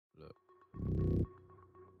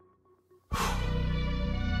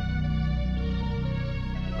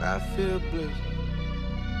I feel blessed.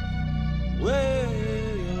 Way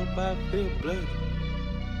up, I feel blessed.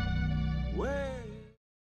 Way.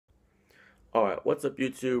 Alright, what's up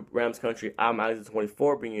YouTube, Rams Country? I'm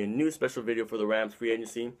Alex24, bringing you a new special video for the Rams free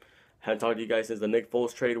agency. Haven't talked to you guys since the Nick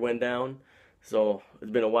Foles trade went down. So,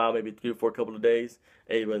 it's been a while, maybe 3 or 4 couple of days.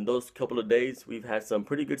 Hey, but in those couple of days, we've had some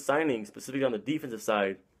pretty good signings, specifically on the defensive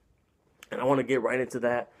side. And I want to get right into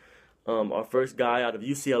that. Our first guy out of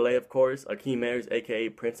UCLA, of course, Akeem Ayers, a.k.a.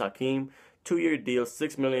 Prince Akeem. 2-year deal,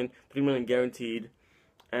 $6 million, $3 million guaranteed.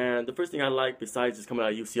 And the first thing I like, besides just coming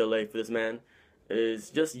out of UCLA for this man, is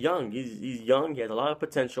just young. He's young. He has a lot of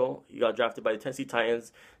potential. He got drafted by the Tennessee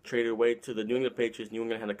Titans, traded away to the New England Patriots. New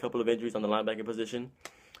England had a couple of injuries on the linebacker position,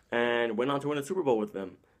 and went on to win a Super Bowl with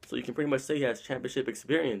them. So you can pretty much say he has championship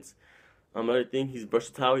experience. Another thing, he's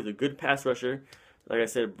versatile. He's a good pass rusher. Like I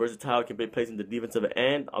said, versatile, can be placed in the defensive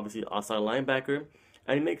end, obviously outside linebacker.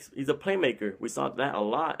 And he's a playmaker. We saw that a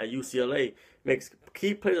lot at UCLA. Makes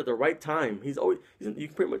key plays at the right time. He's in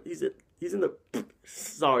the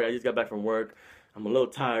sorry, I just got back from work. I'm a little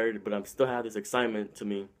tired, but I still have this excitement to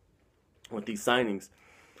me with these signings.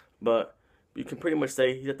 But you can pretty much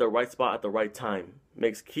say he's at the right spot at the right time.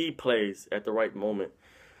 Makes key plays at the right moment.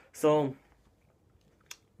 So,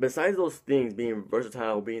 besides those things, being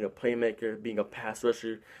versatile, being a playmaker, being a pass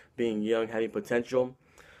rusher, being young, having potential,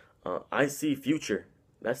 I see future.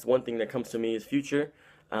 That's one thing that comes to me is future.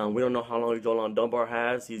 We don't know how long Joel Dunbar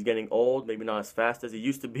has. He's getting old, maybe not as fast as he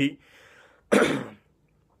used to be.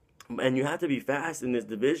 And you have to be fast in this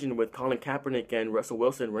division with Colin Kaepernick and Russell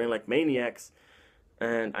Wilson running like maniacs.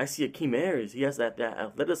 And I see Akeem Ayers. He has that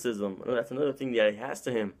athleticism. That's another thing that he has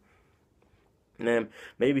to him. And then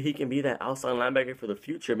maybe he can be that outside linebacker for the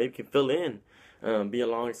future. Maybe he can fill in, be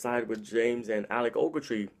alongside with James and Alec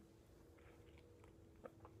Ogletree.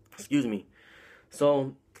 Excuse me.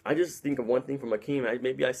 So I just think of one thing from Akeem.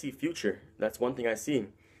 Maybe I see future. That's one thing I see.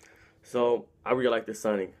 So I really like this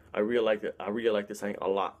signing. I really like this signing a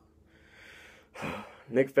lot.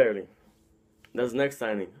 Nick Fairley. That's the next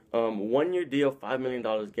signing. 1-year deal, $5 million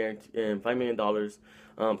guaranteed. $5 million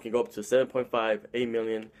can go up to 7.5, $8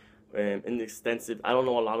 million. Inextensive. I don't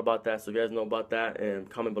know a lot about that, so if you guys know about that,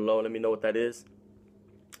 comment below. Let me know what that is.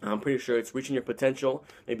 I'm pretty sure it's reaching your potential.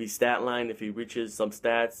 Maybe stat line, if he reaches some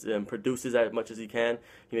stats and produces as much as he can,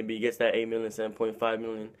 maybe he gets that $8 million, $7.5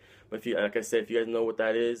 million. But if you, like I said, if you guys know what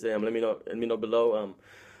that is, let me know below.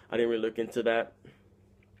 I didn't really look into that,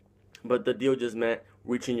 but the deal just meant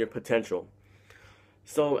reaching your potential.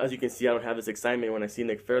 So as you can see, I don't have this excitement when I see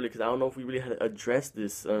Nick Fairley because I don't know if we really had to address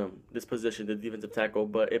this this position, the defensive tackle.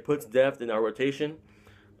 But it puts depth in our rotation.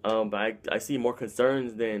 But I see more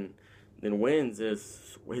concerns than wins.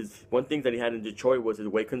 His one thing that he had in Detroit was his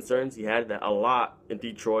weight concerns. He had that a lot in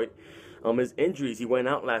Detroit. His injuries. He went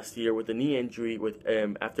out last year with a knee injury.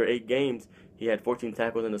 After 8 games, he had 14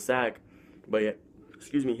 tackles and a sack. But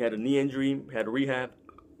he had a knee injury. Had rehab.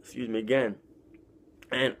 Again.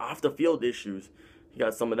 And off the field issues. He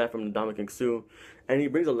got some of that from Ndamukong Suh. And he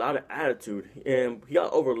brings a lot of attitude. And he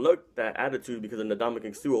got overlooked, that attitude, because of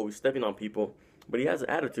Ndamukong Suh always stepping on people. But he has an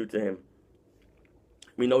attitude to him.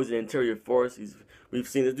 We know he's an interior force. We've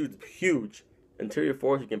seen this dude's huge. Interior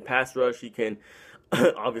force. He can pass rush. He can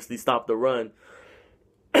obviously stop the run.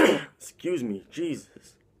 Excuse me.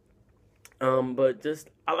 Jesus. But just,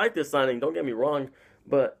 I like this signing. Don't get me wrong.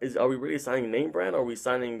 But are we really signing name brand or are we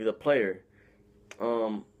signing the player?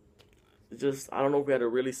 I don't know if we had to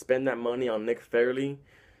really spend that money on Nick Fairley.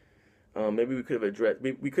 Maybe we could have addressed.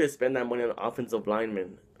 We could have spent that money on offensive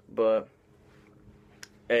linemen. But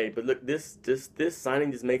hey, but look, this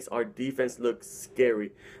signing just makes our defense look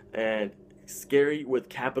scary, and scary with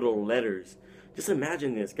capital letters. Just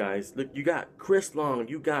imagine this, guys. Look, you got Chris Long,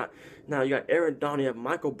 you got Aaron Donald, you have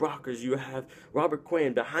Michael Brockers, you have Robert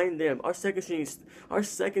Quinn. Behind them, our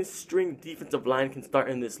second string defensive line can start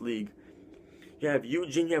in this league. You have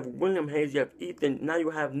Eugene, you have William Hayes, you have Ethan. Now you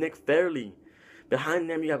have Nick Fairley. Behind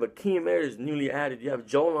them, you have Akeem Ayers, newly added. You have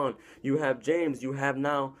Jolon, you have James, you have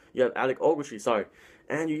Alec Ogletree. Sorry.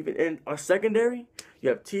 And you even in our secondary, you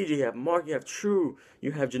have TJ, you have Mark, you have True,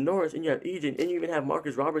 you have Janoris, and you have Egan, and you even have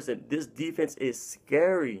Marcus Robertson. This defense is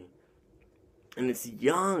scary, and it's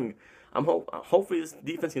young. Hopefully this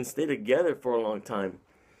defense can stay together for a long time.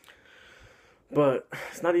 But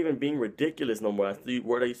it's not even being ridiculous no more. That's the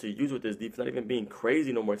word I used to use with this defense. Not even being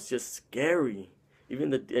crazy no more. It's just scary. Even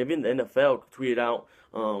the NFL tweeted out,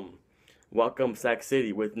 "Welcome Sack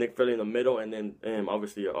City" with Nick Fairley in the middle, and then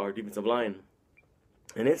obviously our defensive line.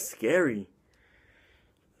 And it's scary.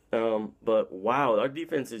 But wow, our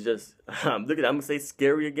defense is just, I'm going to say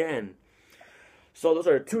scary again. So those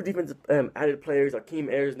are two defensive added players. Akeem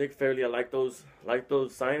Ayers, Nick Fairley. I like those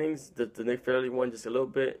signings. The Nick Fairley one just a little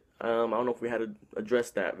bit. I don't know if we had to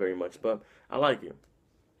address that very much, but I like it.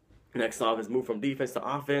 Next off is move from defense to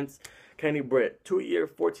offense. Kenny Britt, 2-year,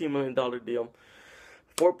 $14 million deal,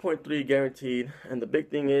 4.3 guaranteed, and the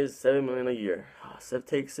big thing is $7 million a year.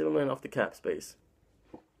 Take $7 million off the cap space.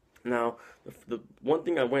 Now, the one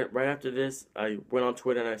thing I went right after this, I went on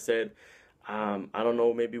Twitter and I said, I don't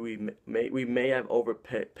know, maybe we may have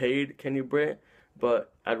overpaid Kenny Britt,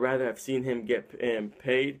 but I'd rather have seen him get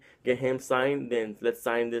paid, get him signed, than let's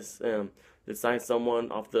sign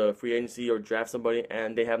someone off the free agency or draft somebody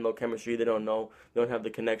and they have no chemistry, they don't have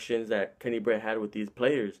the connections that Kenny Britt had with these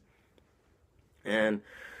players. And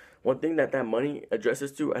one thing that money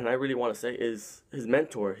addresses to, and I really want to say, is his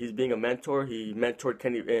mentor. He's being a mentor. He mentored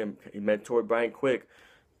he mentored Brian Quick.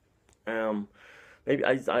 Maybe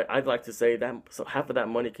I'd like to say that so half of that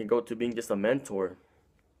money can go to being just a mentor.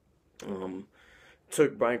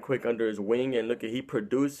 Took Brian Quick under his wing, and look at he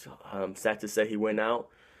produced. Sad to say he went out,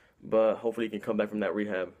 but hopefully he can come back from that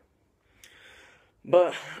rehab.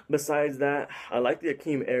 But besides that, I like the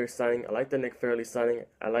Akeem Ayers signing. I like the Nick Fairley signing.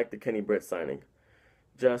 I like the Kenny Britt signing.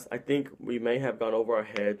 I think we may have gone over our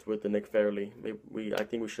heads with the Nick Fairley. I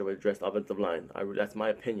think we should have addressed offensive line. That's my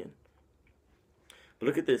opinion. But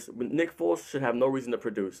look at this. Nick Foles should have no reason to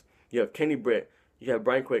produce. You have Kenny Britt. You have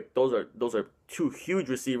Brian Quick. Those are two huge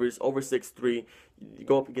receivers, over 6'3". You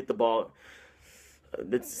go up and get the ball.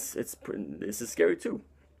 This is scary too.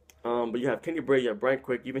 But you have Kenny Britt. You have Brian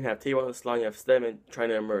Quick. You even have Tavon Sloan. You have Stedman trying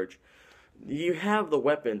to emerge. You have the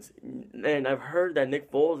weapons, and I've heard that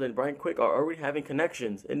Nick Foles and Brian Quick are already having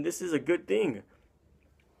connections, and this is a good thing.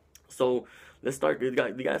 So let's start. You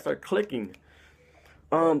gotta start clicking.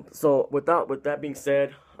 So with that being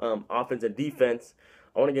said, offense and defense,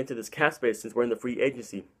 I want to get into this cap space since we're in the free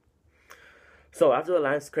agency. So after the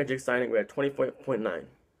last Kendrick signing, we had 20.9. I'm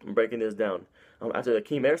breaking this down. After the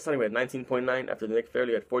Akeem Ayers signing, we had 19.9. After the Nick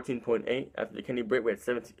Fairley, we had 14.8. After the Kenny Britt, we have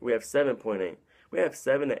 7.8. We have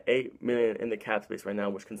 7 to 8 million in the cap space right now,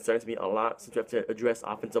 which concerns me a lot since we have to address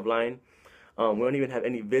offensive line. We don't even have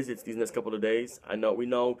any visits these next couple of days. We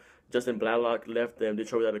know Justin Bladlock left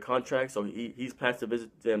Detroit without a contract, so he's plans to visit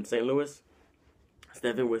St. Louis.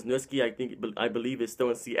 Stephen Wisniewski, I believe, is still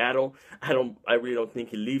in Seattle. I really don't think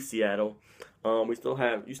he leaves Seattle. You still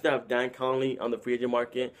have Dan Conley on the free agent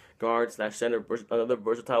market, guard / center, another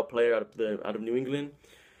versatile player out of New England.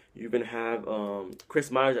 You even have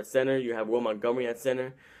Chris Myers at center. You have Will Montgomery at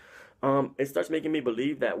center. It starts making me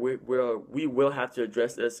believe that we will have to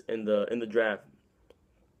address this in the draft,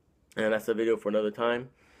 and that's a video for another time.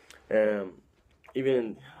 It's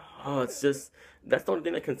just that's the only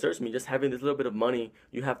thing that concerns me. Just having this little bit of money,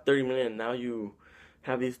 you have 30 million. Now you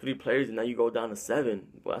have these 3 players, and now you go down to 7.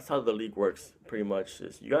 Well, that's how the league works, pretty much.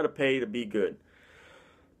 You got to pay to be good.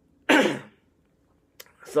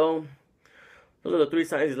 So those are the 3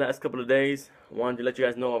 signings these last couple of days. I wanted to let you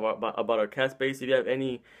guys know about our cap space. If you have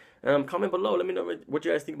any, comment below. Let me know what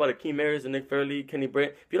you guys think about Akeem Ayers and Nick Fairley, Kenny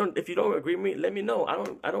Britt. If you don't agree with me, let me know.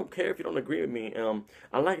 I don't care if you don't agree with me.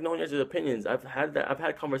 I like knowing your guys' opinions. I've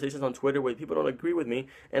had conversations on Twitter where people don't agree with me,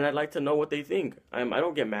 and I'd like to know what they think. I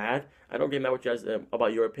don't get mad. I don't get mad with you guys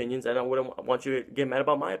about your opinions, and I wouldn't want you to get mad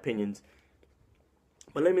about my opinions.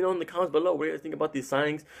 But let me know in the comments below. What do you guys think about these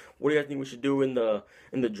signings? What do you guys think we should do in the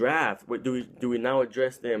draft? What do we now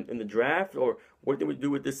address them in the draft, or what do we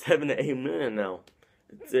do with this 7 to 8 million now?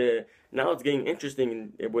 Now it's getting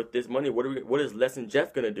interesting with this money. What is Les and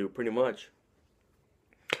Jeff gonna do? Pretty much.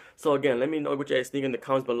 So again, let me know what you guys think in the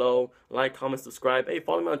comments below. Like, comment, subscribe. Hey,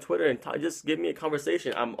 follow me on Twitter and just give me a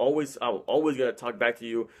conversation. I'm always gonna talk back to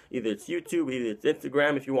you. Either it's YouTube, either it's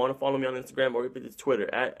Instagram. If you want to follow me on Instagram, or if it's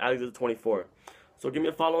Twitter at Alexander24. So give me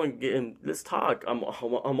a follow and let's talk. I'm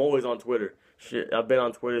always on Twitter. Shit, I've been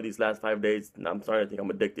on Twitter these last 5 days, and I'm starting to think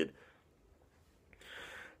I'm addicted.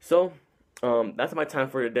 So that's my time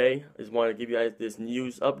for today. I just wanted to give you guys this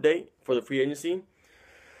news update for the free agency.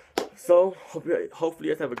 So hopefully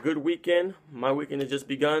you guys have a good weekend. My weekend has just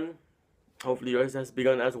begun. Hopefully yours has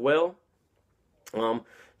begun as well.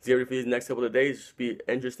 See for these next couple of days should be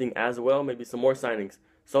interesting as well. Maybe some more signings.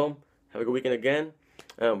 So have a good weekend again.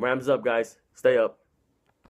 Rams up, guys. Stay up.